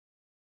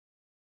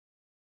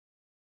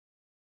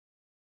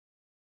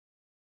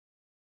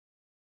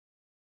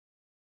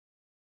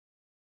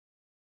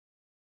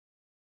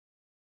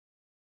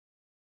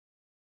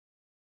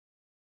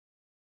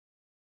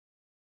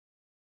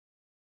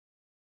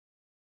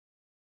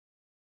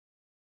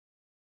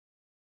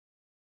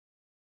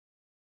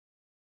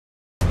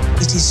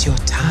It is your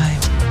time.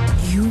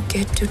 You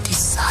get to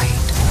decide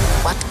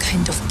what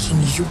kind of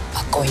king you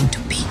are going to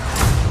be.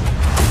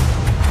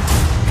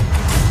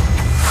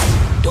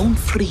 Don't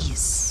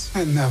freeze.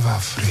 I never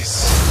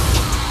freeze.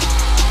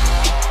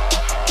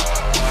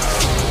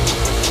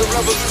 The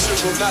revolution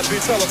will not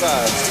be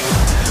televised.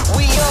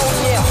 We own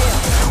ya.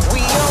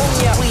 We own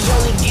ya. We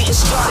only getting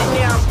started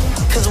now.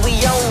 Cause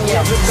we own ya.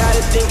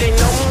 Everybody think they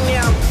know me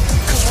now.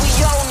 Cause we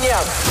own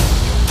ya.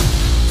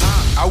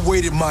 I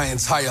waited my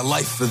entire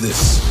life for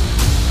this.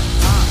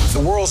 The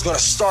world's gonna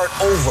start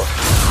over.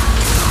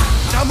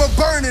 I'ma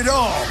burn it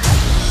all.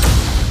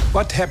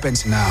 What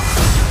happens now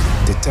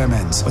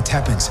determines what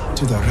happens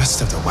to the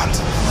rest of the world.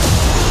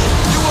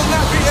 You will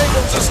not be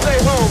able to stay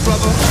home,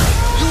 brother.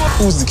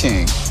 Who's the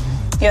king?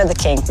 You're the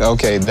king.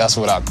 Okay, that's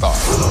what I thought.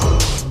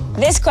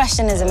 This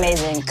question is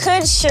amazing.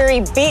 Could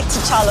Shuri beat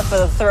T'Challa for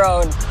the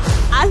throne?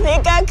 I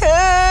think I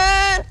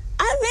could.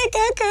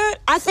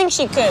 I think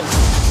she could.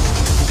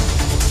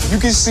 You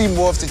can see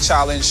more of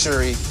T'Challa and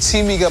Shuri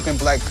teaming up in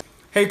Black Panther.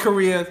 Hey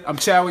Korea, I'm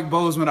Chadwick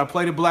Boseman. I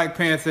play the Black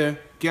Panther.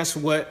 Guess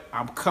what?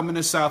 I'm coming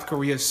to South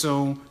Korea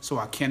soon, so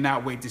I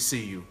cannot wait to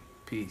see you.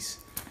 Peace.